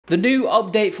The new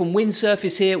update from Windsurf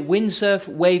is here, Windsurf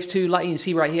Wave 2, like you can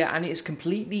see right here, and it's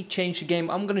completely changed the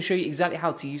game. I'm going to show you exactly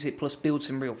how to use it, plus build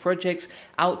some real projects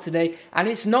out today. And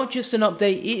it's not just an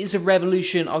update, it is a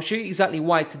revolution. I'll show you exactly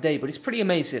why today, but it's pretty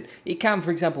amazing. It can,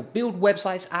 for example, build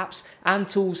websites, apps, and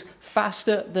tools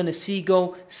faster than a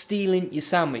seagull stealing your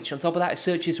sandwich. On top of that, it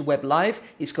searches the web live,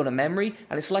 it's got a memory,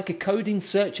 and it's like a coding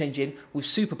search engine with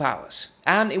superpowers.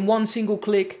 And in one single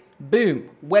click, boom,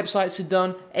 websites are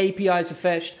done, APIs are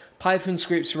fetched, Python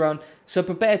scripts run, so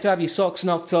prepare to have your socks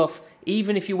knocked off,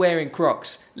 even if you're wearing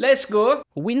Crocs. Let's go!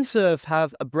 Windsurf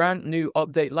have a brand new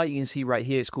update, like you can see right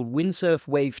here. It's called Windsurf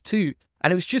Wave 2,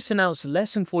 and it was just announced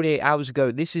less than 48 hours ago.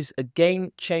 This is a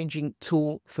game-changing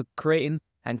tool for creating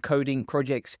and coding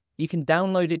projects. You can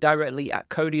download it directly at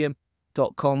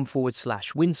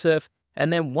codium.com/Windsurf,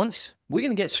 and then once, we're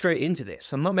going to get straight into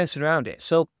this. I'm not messing around it.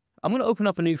 So I'm going to open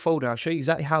up a new folder. I'll show you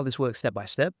exactly how this works step by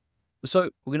step.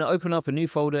 So we're going to open up a new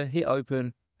folder, hit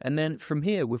open, and then from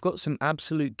here, we've got some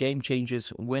absolute game changers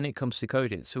when it comes to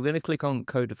coding. So we're going to click on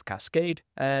Code of Cascade,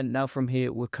 and now from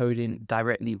here, we're coding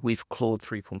directly with Claude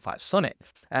 3.5 Sonnet.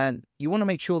 And you want to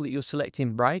make sure that you're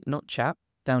selecting Write, not Chat,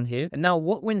 down here. And now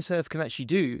what Windsurf can actually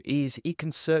do is it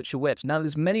can search your web. Now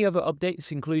there's many other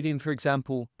updates, including, for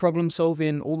example, problem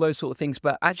solving, all those sort of things.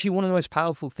 But actually one of the most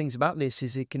powerful things about this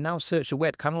is it can now search the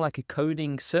web, kind of like a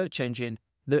coding search engine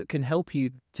that can help you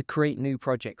to create new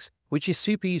projects, which is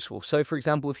super useful. So for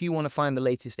example, if you want to find the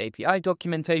latest API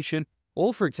documentation,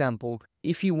 or for example,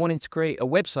 if you wanted to create a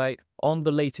website on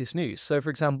the latest news. So for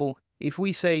example, if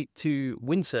we say to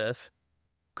Windsurf,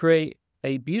 create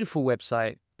a beautiful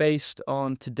website based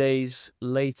on today's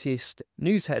latest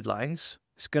news headlines,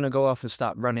 it's going to go off and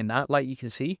start running that, like you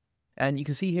can see. And you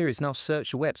can see here it's now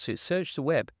search the web. So it's searched the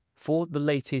web for the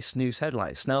latest news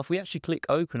headlines. Now, if we actually click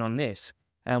open on this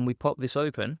and we pop this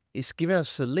open, it's giving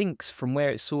us the links from where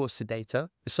it sourced the data.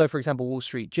 So for example, Wall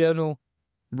Street Journal,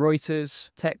 Reuters,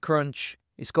 TechCrunch.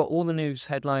 It's got all the news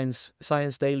headlines,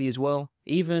 Science Daily as well,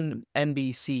 even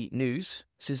NBC News.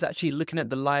 So it's actually looking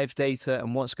at the live data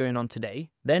and what's going on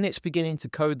today. Then it's beginning to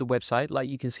code the website, like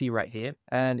you can see right here.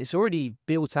 And it's already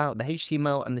built out the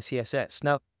HTML and the CSS.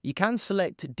 Now, you can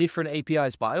select different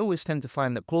APIs, but I always tend to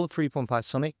find that Claude 3.5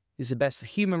 Sonnet is the best for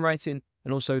human writing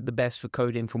and also the best for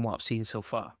coding from what I've seen so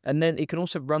far. And then it can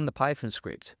also run the Python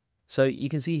script. So you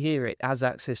can see here it has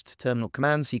access to terminal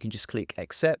commands. So you can just click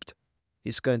accept.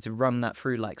 It's going to run that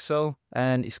through like so.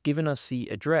 And it's giving us the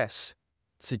address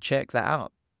to check that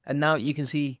out. And now you can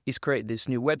see it's created this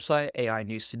new website, AI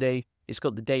News Today. It's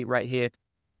got the date right here.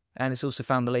 And it's also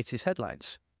found the latest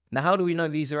headlines. Now, how do we know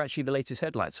these are actually the latest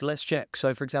headlines? So let's check.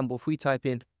 So for example, if we type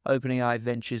in OpenAI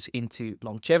ventures into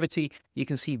longevity, you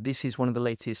can see this is one of the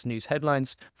latest news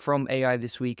headlines from AI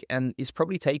this week. And it's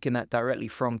probably taken that directly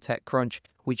from TechCrunch,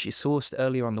 which is sourced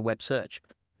earlier on the web search.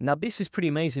 Now, this is pretty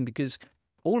amazing because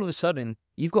all of a sudden,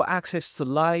 you've got access to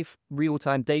live,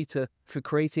 real-time data for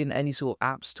creating any sort of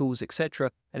apps, tools,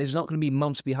 etc. And it's not going to be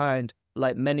months behind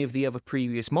like many of the other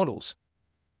previous models.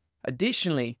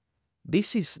 Additionally,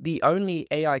 this is the only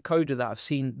AI coder that I've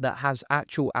seen that has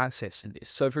actual access to this.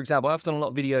 So for example, I've done a lot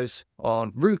of videos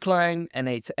on Rootline,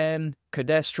 N8N,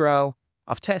 Cadastral.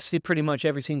 I've tested pretty much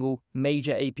every single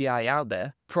major API out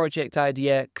there, Project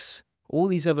IDX, all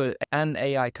these other and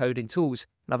AI coding tools.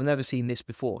 And I've never seen this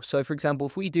before. So for example,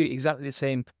 if we do exactly the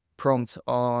same prompt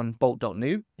on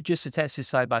bolt.new, just to test this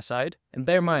side by side, and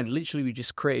bear in mind, literally we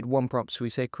just created one prompt. So we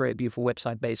say create a beautiful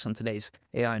website based on today's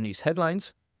AI news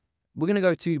headlines. We're going to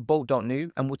go to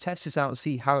bolt.new and we'll test this out and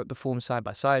see how it performs side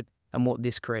by side and what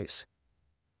this creates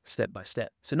step by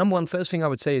step. So number one, first thing I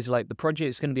would say is like the project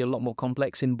is going to be a lot more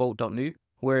complex in bolt.new,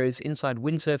 whereas inside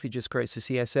Windsurf, it just creates the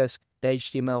CSS, the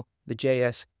HTML, the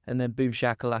JS, and then boom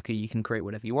shakalaka, you can create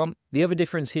whatever you want. The other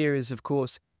difference here is, of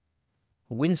course,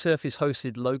 Windsurf is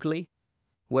hosted locally,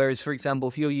 whereas, for example,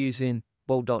 if you're using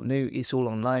bolt.new, it's all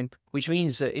online, which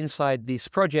means that inside this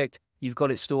project, you've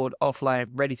got it stored offline,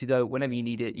 ready to go. Whenever you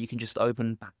need it, you can just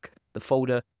open back the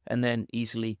folder and then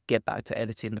easily get back to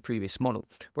editing the previous model.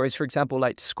 Whereas, for example,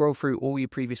 like to scroll through all your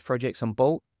previous projects on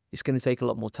Bolt, it's going to take a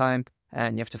lot more time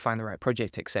and you have to find the right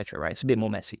project, etc. Right? It's a bit more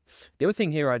messy. The other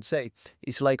thing here I'd say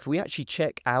is like if we actually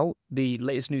check out the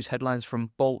latest news headlines from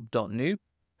bolt.new.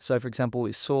 So, for example,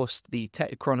 it's sourced the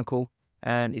Tech Chronicle.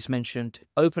 And it's mentioned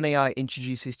OpenAI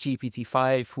introduces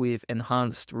GPT-5 with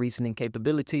enhanced reasoning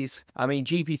capabilities. I mean,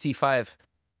 GPT-5,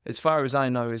 as far as I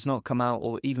know, has not come out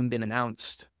or even been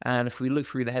announced. And if we look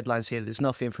through the headlines here, there's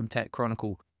nothing from Tech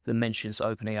Chronicle that mentions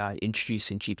OpenAI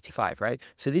introducing GPT-5, right?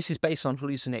 So this is based on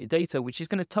hallucinated data, which is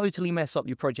going to totally mess up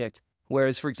your project.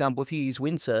 Whereas, for example, if you use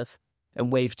Windsurf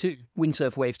and Wave 2,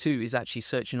 Windsurf Wave 2 is actually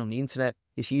searching on the internet.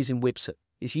 It's using web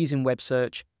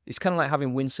search. It's kind of like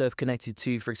having Windsurf connected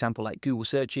to, for example, like Google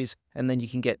searches, and then you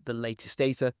can get the latest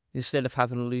data instead of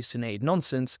having hallucinated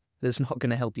nonsense that's not going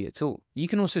to help you at all. You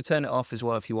can also turn it off as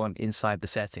well if you want inside the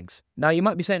settings. Now, you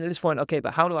might be saying at this point, okay,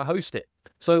 but how do I host it?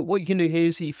 So what you can do here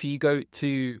is if you go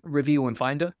to Review and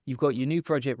Finder, you've got your new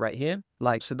project right here.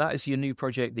 So that is your new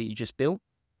project that you just built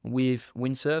with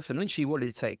Windsurf. And literally, what did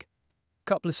it take? A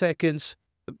couple of seconds,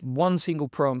 one single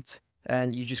prompt,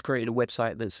 and you just created a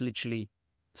website that's literally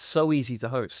so easy to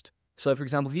host. So for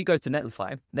example, if you go to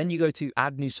Netlify, then you go to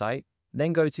Add New Site,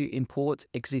 then go to Import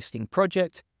Existing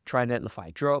Project, try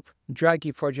Netlify drop, drag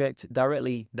your project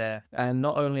directly there. And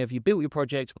not only have you built your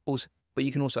project, but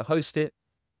you can also host it.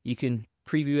 You can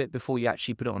preview it before you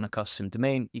actually put it on a custom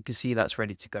domain. You can see that's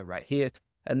ready to go right here.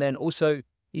 And then also,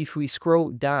 if we scroll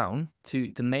down to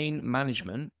domain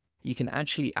management, you can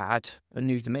actually add a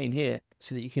new domain here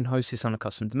so that you can host this on a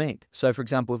custom domain. So for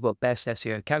example, we've got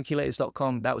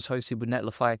bestseocalculators.com. That was hosted with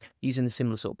Netlify using a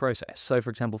similar sort of process. So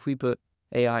for example, if we put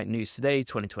AI News Today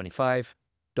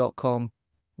 2025.com,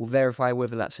 we'll verify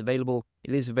whether that's available.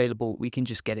 It is available. We can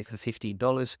just get it for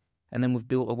 $15. And then we've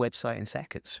built a website in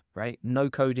seconds, right? No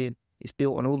coding. It's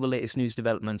built on all the latest news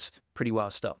developments. Pretty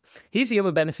wild stuff. Here's the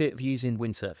other benefit of using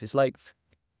Windsurf. It's like,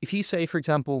 if you say, for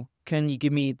example, can you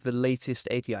give me the latest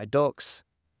API docs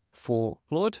for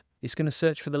Claude? It's going to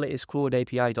search for the latest Claude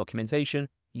API documentation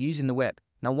using the web.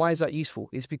 Now, why is that useful?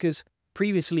 It's because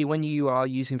previously when you are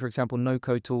using, for example,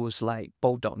 no-code tools like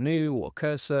bold.new or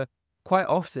Cursor, quite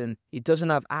often it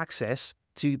doesn't have access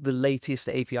to the latest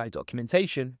API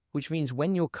documentation, which means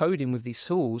when you're coding with these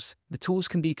tools, the tools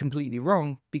can be completely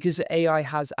wrong because the AI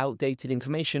has outdated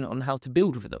information on how to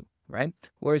build with them, right?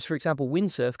 Whereas, for example,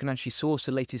 Windsurf can actually source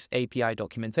the latest API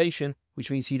documentation,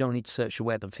 which means you don't need to search the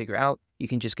web and figure it out. You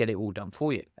can just get it all done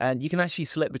for you. And you can actually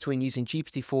select between using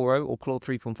GPT 4.0 or Claude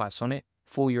 3.5 Sonnet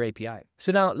for your API.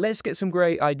 So now let's get some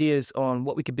great ideas on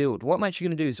what we could build. What I'm actually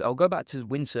going to do is I'll go back to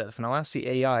Windsurf and I'll ask the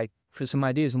AI for some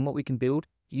ideas on what we can build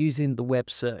using the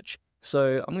web search.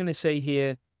 So I'm going to say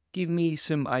here, give me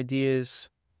some ideas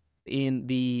in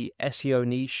the SEO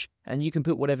niche, and you can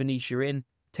put whatever niche you're in,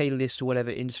 tailor this to whatever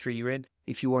industry you're in.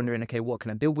 If you're wondering, okay, what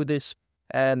can I build with this?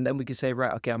 And then we can say,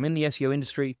 right, okay, I'm in the SEO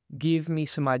industry, give me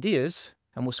some ideas,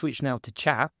 and we'll switch now to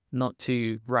chat, not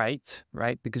to write,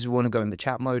 right? Because we want to go in the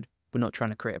chat mode. We're not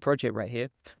trying to create a project right here.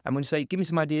 I'm going to say, give me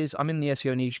some ideas. I'm in the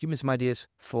SEO niche. Give me some ideas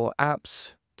for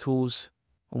apps, tools,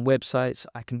 on websites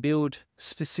I can build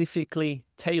specifically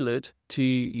tailored to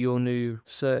your new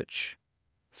search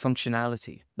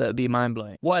functionality. That would be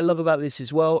mind-blowing. What I love about this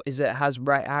as well is that it has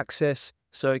write access,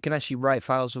 so it can actually write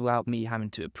files without me having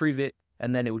to approve it,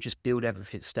 and then it will just build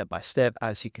everything step by step.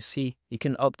 As you can see, you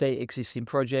can update existing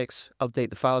projects, update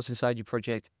the files inside your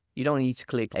project. You don't need to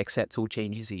click accept all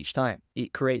changes each time.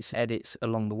 It creates edits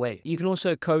along the way. You can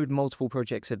also code multiple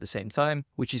projects at the same time,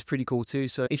 which is pretty cool too.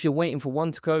 So if you're waiting for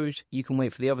one to code, you can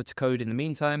wait for the other to code in the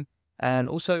meantime. And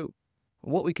also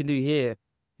what we can do here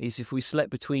is if we select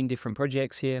between different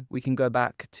projects here, we can go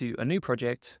back to a new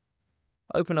project,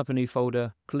 open up a new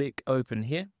folder, click open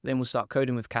here. Then we'll start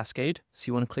coding with Cascade. So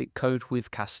you want to click code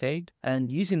with Cascade. And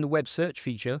using the web search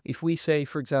feature, if we say,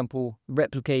 for example,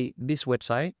 replicate this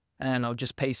website, and I'll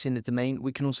just paste in the domain,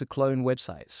 we can also clone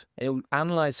websites. It will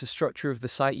analyze the structure of the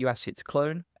site you asked it to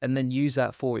clone and then use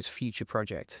that for its future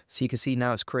project. So you can see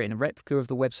now it's creating a replica of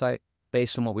the website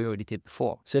based on what we already did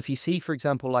before. So if you see, for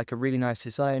example, like a really nice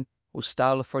design or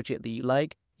style of project that you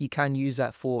like, you can use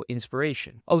that for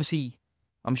inspiration. Obviously,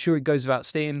 I'm sure it goes without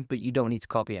saying, but you don't need to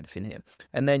copy anything here.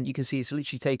 And then you can see it's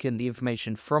literally taken the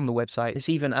information from the website. It's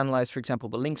even analyzed, for example,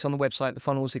 the links on the website, the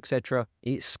funnels, etc.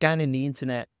 It's scanning the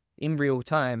internet in real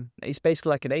time. It's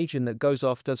basically like an agent that goes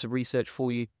off, does the research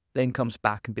for you, then comes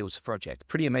back and builds a project.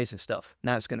 Pretty amazing stuff.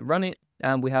 Now it's going to run it,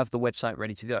 and we have the website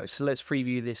ready to go. So let's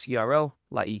preview this URL,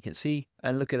 like you can see,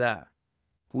 and look at that.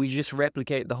 We just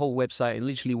replicate the whole website in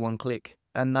literally one click,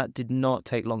 and that did not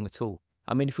take long at all.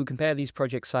 I mean, if we compare these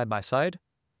projects side by side,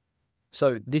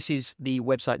 so this is the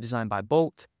website designed by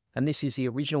Bolt, and this is the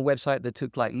original website that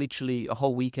took like literally a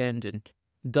whole weekend and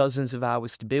dozens of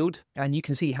hours to build, and you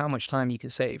can see how much time you can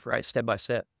save, right, step by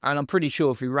step. And I'm pretty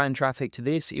sure if we ran traffic to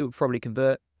this, it would probably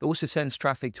convert. It also sends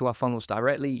traffic to our funnels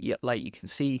directly, yet like you can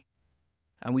see.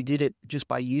 And we did it just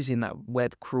by using that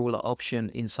web crawler option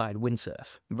inside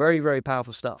Windsurf. Very, very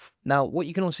powerful stuff. Now, what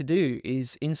you can also do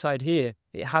is inside here,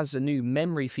 it has a new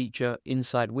memory feature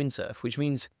inside Windsurf, which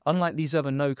means unlike these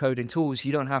other no-coding tools,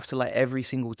 you don't have to like every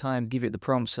single time give it the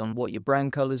prompts on what your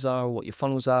brand colors are or what your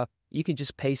funnels are. You can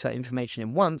just paste that information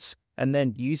in once and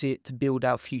then use it to build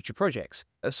out future projects.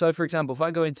 So for example, if I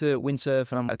go into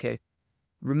Windsurf and I'm okay,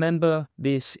 remember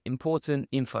this important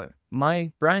info.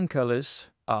 My brand colors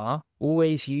are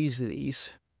always use these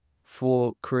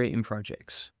for creating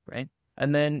projects, right?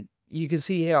 And then you can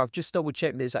see here, I've just double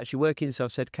checked that it's actually working. So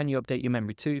I've said, can you update your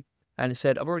memory too? And it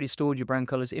said, I've already stored your brand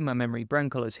colors in my memory.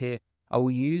 Brand colors here. I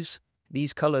will use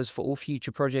these colors for all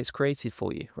future projects created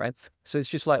for you, right? So it's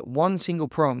just like one single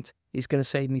prompt is going to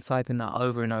save me typing that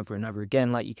over and over and over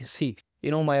again, like you can see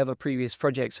in all my other previous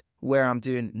projects where I'm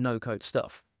doing no-code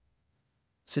stuff.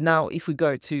 So now if we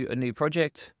go to a new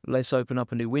project, let's open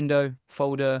up a new window,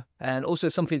 folder, and also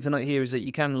something to note here is that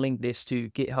you can link this to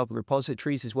GitHub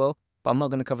repositories as well, but I'm not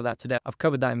going to cover that today. I've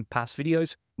covered that in past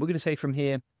videos. We're going to say from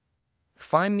here,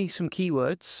 find me some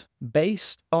keywords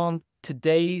based on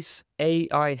today's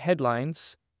AI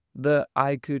headlines that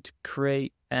I could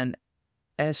create an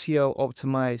SEO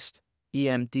optimized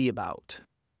EMD about,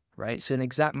 right? So an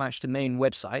exact match domain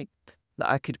website that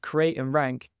I could create and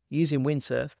rank using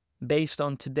Windsurf based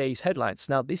on today's headlines.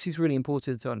 Now, this is really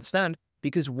important to understand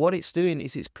because what it's doing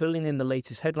is it's pulling in the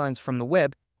latest headlines from the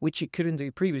web, which it couldn't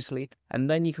do previously. And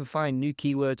then you can find new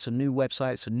keywords or new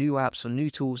websites or new apps or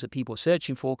new tools that people are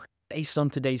searching for based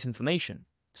on today's information.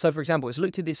 So for example, it's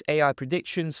looked at this AI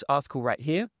predictions article right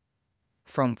here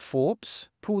from Forbes,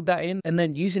 pulled that in, and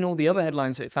then using all the other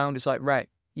headlines that it found, it's like, right,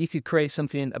 you could create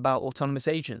something about autonomous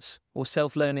agents or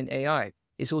self-learning AI.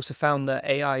 It's also found that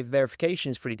AI verification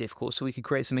is pretty difficult, so we could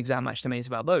create some exact match domains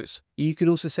about those. You could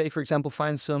also say, for example,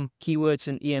 find some keywords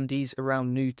and EMDs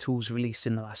around new tools released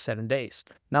in the last 7 days.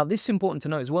 Now, this is important to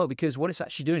know as well, because what it's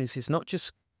actually doing is it's not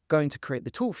just going to create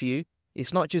the tool for you.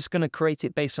 It's not just going to create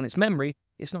it based on its memory.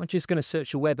 It's not just going to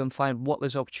search the web and find what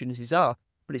those opportunities are,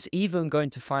 but it's even going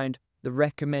to find the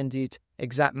recommended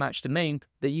exact match domain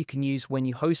that you can use when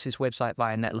you host this website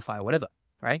via Netlify or whatever.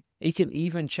 Right? It can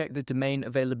even check the domain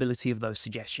availability of those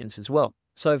suggestions as well.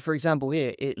 So for example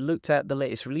here, it looked at the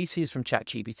latest releases from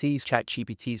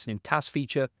ChatGPT's new task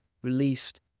feature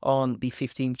released on the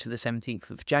 15th to the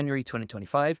 17th of January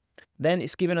 2025. Then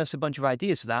it's given us a bunch of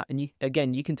ideas for that. And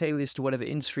again, you can tailor this to whatever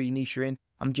industry niche you're in.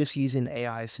 I'm just using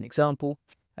AI as an example.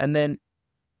 And then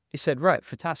it said, right,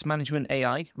 for task management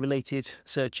AI related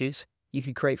searches, you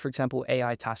could create, for example,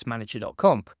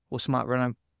 aitaskmanager.com or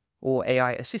SmartRun or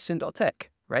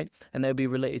AIassistant.tech, right? And they'll be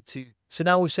related to. So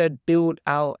now we've said build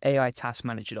our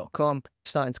aitaskmanager.com,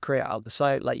 starting to create out the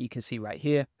site like you can see right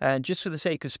here. And just for the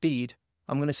sake of speed,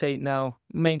 I'm going to say now,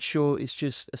 make sure it's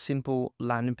just a simple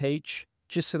landing page,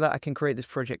 just so that I can create this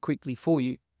project quickly for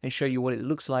you and show you what it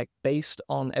looks like based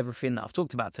on everything that I've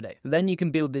talked about today. Then you can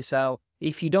build this out.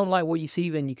 If you don't like what you see,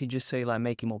 then you can just say like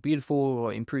make it more beautiful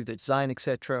or improve the design,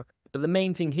 etc. But the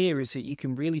main thing here is that you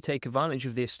can really take advantage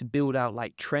of this to build out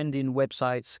like trending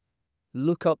websites,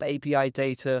 look up API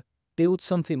data, build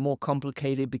something more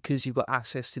complicated because you've got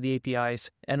access to the APIs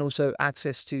and also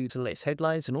access to the latest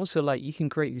headlines. And also like you can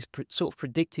create these sort of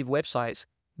predictive websites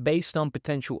based on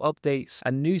potential updates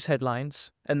and news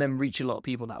headlines and then reach a lot of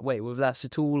people that way, whether that's a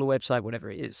tool, a website, whatever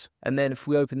it is. And then if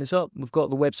we open this up, we've got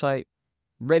the website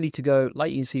ready to go.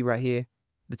 Like you can see right here,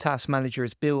 the task manager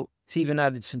is built. It's even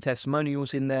added some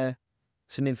testimonials in there,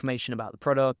 some information about the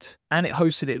product, and it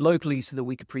hosted it locally so that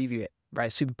we could preview it,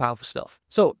 right? Super powerful stuff.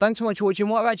 So thanks so much for watching.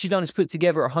 What I've actually done is put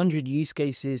together 100 use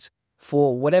cases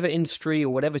for whatever industry or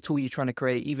whatever tool you're trying to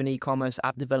create, even e-commerce,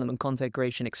 app development, content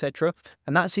creation, etc.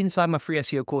 And that's inside my free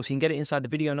SEO course. You can get it inside the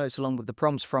video notes along with the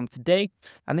prompts from today.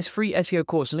 And this free SEO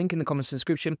course, link in the comments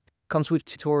description, comes with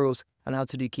tutorials on how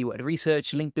to do keyword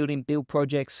research, link building, build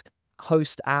projects,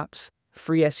 host apps,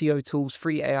 free SEO tools,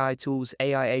 free AI tools,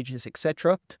 AI agents,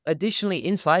 etc. Additionally,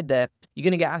 inside there, you're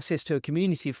going to get access to a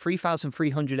community of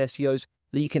 3,300 SEOs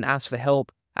that you can ask for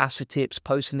help, ask for tips,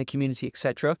 post in the community,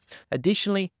 etc.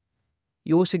 Additionally,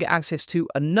 you also get access to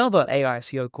another AI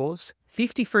SEO course,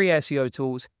 50 free SEO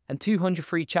tools, and 200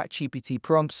 free ChatGPT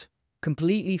prompts,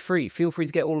 completely free. Feel free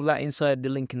to get all of that inside the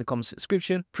link in the comments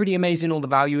description. Pretty amazing, all the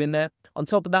value in there. On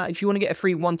top of that, if you want to get a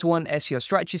free one-to-one SEO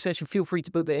strategy session, feel free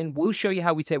to book that in. We'll show you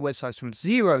how we take websites from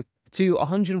 0 to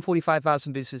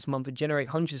 145,000 visitors a month and generate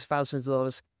hundreds of thousands of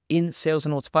dollars in sales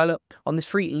and autopilot. On this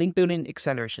free link building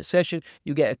acceleration session,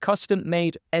 you get a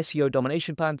custom-made SEO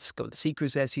domination plan to discover the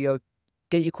secrets of SEO,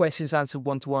 get your questions answered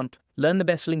one-to-one, learn the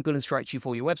best link building strategy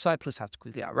for your website, plus how to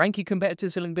quickly outrank your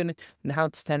competitors in link building, and how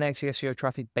to 10x your SEO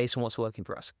traffic based on what's working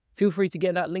for us. Feel free to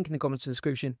get that link in the comments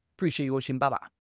description. Appreciate you watching. Bye-bye.